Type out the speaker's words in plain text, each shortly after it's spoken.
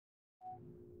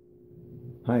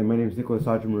Hi, my name is Nicholas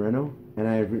Moreno, and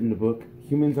I have written the book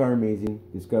Humans Are Amazing,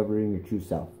 Discovering Your True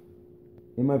Self.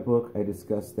 In my book, I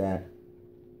discuss that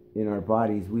in our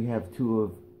bodies, we have two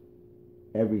of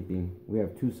everything. We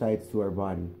have two sides to our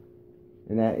body,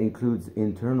 and that includes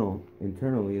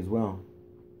internally as well.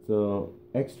 So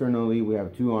externally, we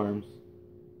have two arms,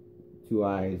 two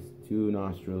eyes, two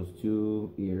nostrils,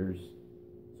 two ears.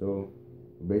 So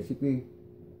basically,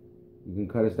 you can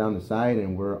cut us down the side,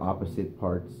 and we're opposite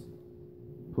parts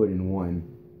put in one.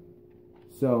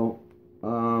 So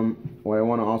what I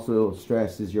want to also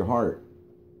stress is your heart.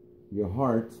 Your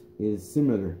heart is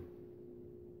similar.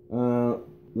 The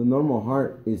normal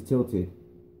heart is tilted.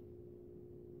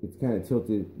 It's kind of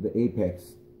tilted. The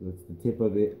apex, that's the tip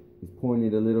of it, is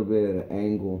pointed a little bit at an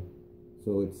angle,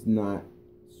 so it's not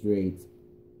straight.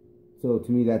 So to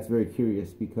me, that's very curious,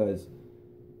 because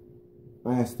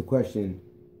I asked the question,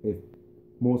 if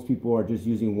most people are just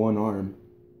using one arm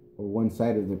or one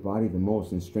side of their body the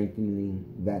most and strengthening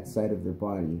that side of their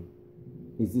body,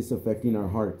 is this affecting our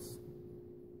hearts?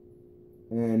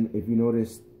 And if you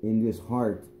notice in this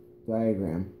heart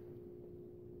diagram,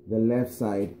 the left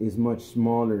side is much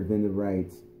smaller than the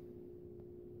right.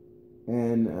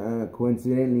 And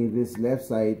coincidentally, this left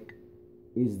side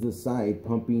is the side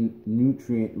pumping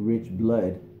nutrient-rich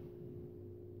blood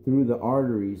through the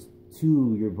arteries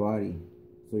to your body,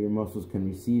 so your muscles can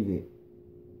receive it.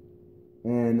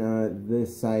 And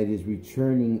this side is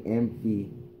returning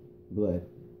empty blood.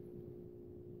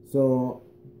 So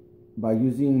by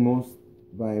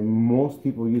most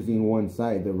people using one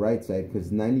side, the right side,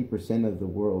 because 90% of the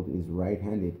world is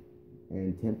right-handed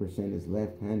and 10% is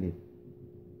left-handed.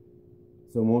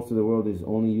 So most of the world is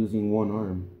only using one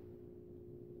arm.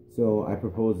 So I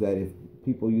propose that if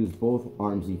people use both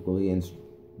arms equally and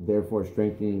therefore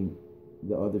strengthening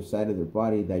the other side of their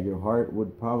body, that your heart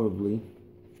would probably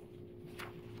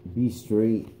be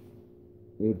straight.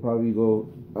 It would probably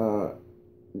go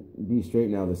be straight.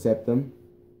 Now the septum,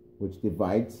 which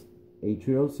divides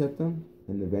atrial septum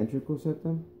and the ventricle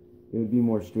septum, it would be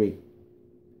more straight.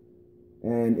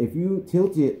 And if you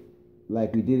tilt it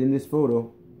like we did in this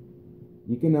photo,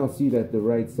 you can now see that the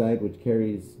right side, which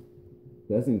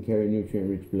doesn't carry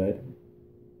nutrient-rich blood,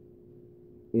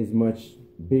 is much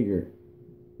bigger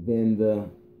than the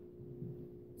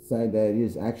side that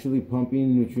is actually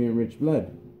pumping nutrient-rich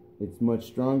blood. It's much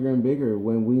stronger and bigger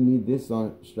when we need this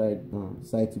side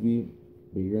to be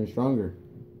bigger and stronger.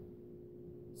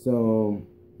 So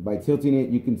by tilting it,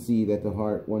 you can see that the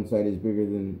heart, one side is bigger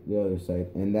than the other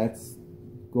side, and that's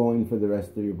going for the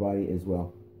rest of your body as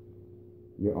well.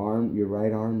 Your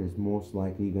right arm is most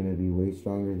likely going to be way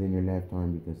stronger than your left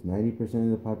arm, because 90% of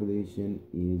the population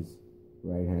is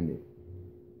right-handed.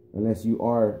 Unless you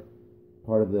are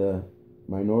part of the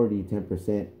minority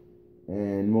 10%,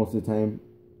 and most of the time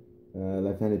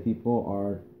left-handed people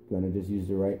are going to just use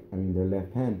their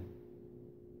left hand,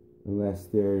 unless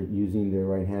they're using their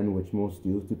right hand, which most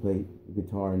do, to play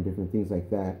guitar and different things like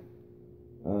that.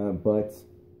 But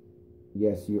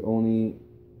yes, people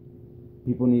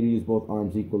need to use both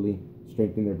arms equally,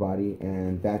 strengthen their body,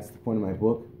 and that's the point of my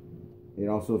book. It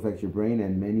also affects your brain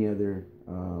and many other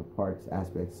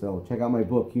aspects. So check out my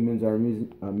book, Humans Are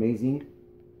Amazing,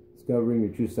 Discovering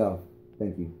Your True Self.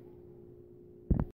 Thank you.